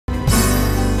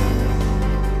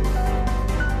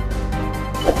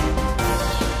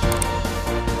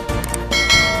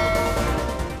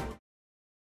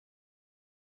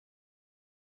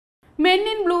Men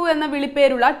in blue എന്ന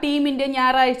വിളിപ്പേരുള്ള team India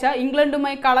ഞായറാഴ്ച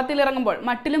ഇംഗ്ലണ്ടുമായി കളത്തിലിറങ്ങുമ്പോൾ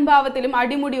മട്ടിലും ഭാവത്തിലും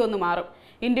അടിമുടി ഒന്ന് മാറും.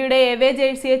 ഇന്ത്യയുടെ എവേ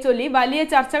ജേഴ്സിയെ ചൊല്ലി വലിയ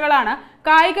ചർച്ചകളാണ്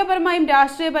കായികപരമായും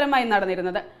രാഷ്ട്രീയപരമായും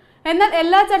നടന്നിരുന്നത്. എന്നാൽ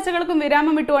എല്ലാ ചർച്ചകൾക്കും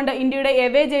വിരാമം ഇട്ടുകൊണ്ട് ഇന്ത്യയുടെ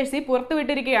എവേ ജേഴ്സി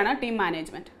പുറത്തുവിട്ടിരിക്കുകയാണ് ടീം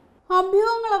മാനേജ്മെന്റ്.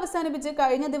 അഭ്യൂഹങ്ങൾ അവസാനിപ്പിച്ച്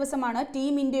കഴിഞ്ഞ ദിവസമാണ്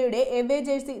ടീം ഇന്ത്യയുടെ എവേ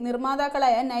ജേഴ്സി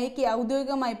നിർമ്മാതാക്കളായ നൈക്കി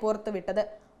ഔദ്യോഗികമായി പുറത്തുവിട്ടത്.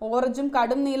 ഓറഞ്ചും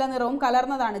കടും നീല നിറവും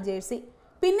കലർന്നതാണ് ജേഴ്സി.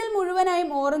 പിന്നിൽ മുഴുവനായും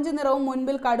ഓറഞ്ച് നിറവും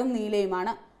മുൻപിൽ കടും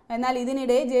നീലയുമാണ്. എന്നാൽ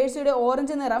ഇതിനിടെ ജേഴ്സിയുടെ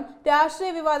ഓറഞ്ച് നിറം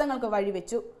രാഷ്ട്രീയ വിവാദങ്ങൾക്ക്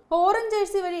വഴിവെച്ചു. ഓറഞ്ച്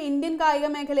ജേഴ്സി വഴി ഇന്ത്യൻ കായിക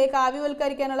മേഖലയെ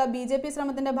കാവ്യവൽക്കരിക്കാനുള്ള BJP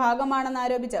ശ്രമത്തിന്റെ ഭാഗമാണെന്ന്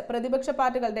ആരോപിച്ച് പ്രതിപക്ഷ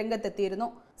പാർട്ടികൾ രംഗത്തെത്തിയിരുന്നു.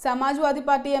 Samajwadi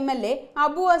party MLA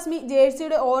Abu Azmi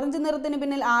ജേഴ്സിയുടെ orange നിറത്തിന്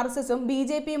പിന്നിൽ RSSഉം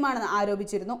BJPയുമാണെന്ന്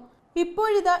ആരോപിച്ചിരുന്നു.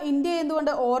 ഇപ്പോഴിതാ ഇന്ത്യ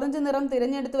എന്തുകൊണ്ട് ഓറഞ്ച് നിറം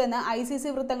തിരഞ്ഞെടുത്തുവെന്ന് ICC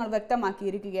വൃത്തങ്ങൾ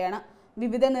വ്യക്തമാക്കിയിരിക്കുകയാണ്.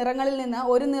 വിവിധ നിറങ്ങളിൽ നിന്ന്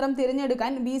ഒരു നിറം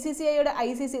തിരഞ്ഞെടുക്കാൻ BCCIയുടെ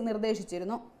ICC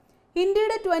നിർദ്ദേശിച്ചിരുന്നു.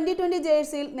 ഇന്ത്യയുടെ 2020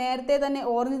 ജേഴ്സിയിൽ നേരത്തെ തന്നെ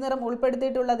ഓറഞ്ച് നിറം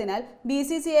ഉൾപ്പെടുത്തിയിട്ടുള്ളതിനാൽ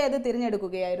BCCI അത്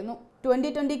തിരഞ്ഞെടുക്കുകയായിരുന്നു.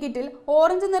 2020 കിറ്റിൽ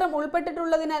ഓറഞ്ച് നിറം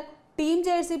ഉൾപ്പെട്ടിട്ടുള്ളതിനാൽ ടീം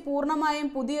ജേഴ്സി പൂർണ്ണമായും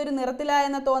പുതിയൊരു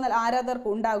നിറത്തിലായെന്ന തോന്നൽ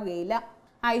ആരാധകർക്ക് ഉണ്ടാവുകയില്ല.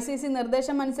 ICC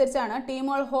നിർദ്ദേശം അനുസരിച്ചാണ്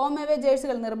ടീമുകൾ home away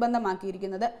ജേഴ്സികൾ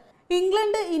നിർബന്ധമാക്കിയിരിക്കുന്നത്.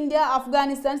 England, India,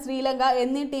 Afghanistan, Sri Lanka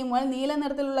എന്നീ ടീമുകൾ നീല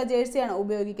നിറത്തിലുള്ള ജേഴ്സിയാണ്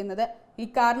ഉപയോഗിക്കുന്നത്.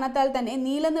 ഇക്കാരണത്താൽ തന്നെ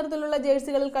നീല നിറത്തിലുള്ള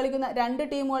ജേഴ്സികളിൽ കളിക്കുന്ന രണ്ട്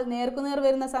ടീമുകൾ നേർക്കുനേർ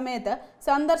വരുന്ന സമയത്ത്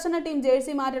സന്ദർശന ടീം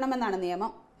ജേഴ്സി മാറ്റണമെന്നാണ്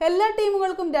നിയമം. എല്ലാ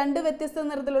ടീമുകൾക്കും രണ്ട് വ്യത്യസ്ത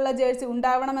നിറത്തിലുള്ള ജേഴ്സി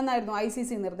ഉണ്ടാവണമെന്നായിരുന്നു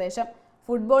ICC നിർദ്ദേശം.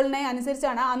 ഫുട്ബോളിനെ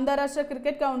അനുസരിച്ചാണ് അന്താരാഷ്ട്ര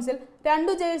ക്രിക്കറ്റ് കൗൺസിൽ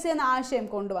രണ്ടു ജേഴ്സി എന്ന ആശയം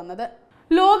കൊണ്ടുവന്നത്.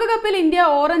 ലോകകപ്പിൽ ഇന്ത്യ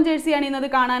ഓറഞ്ച് ജേഴ്സി അണിയുന്നത്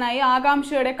കാണാനായി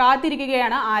ആകാംക്ഷയോടെ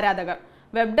കാത്തിരിക്കുകയാണ് ആരാധകർ.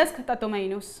 Web desk Tatwamayi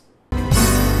news.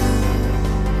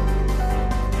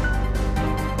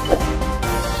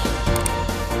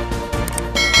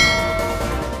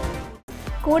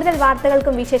 കൂടുതൽ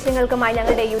വാർത്തകൾക്കും വിശേഷങ്ങൾക്കുമായി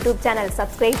ഞങ്ങളുടെ YouTube ചാനൽ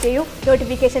സബ്സ്ക്രൈബ് ചെയ്യൂ.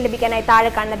 നോട്ടിഫിക്കേഷൻ ലഭിക്കാനായി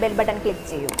താഴെ കാണുന്ന ബെൽ ബട്ടൺ ക്ലിക്ക്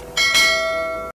ചെയ്യൂ.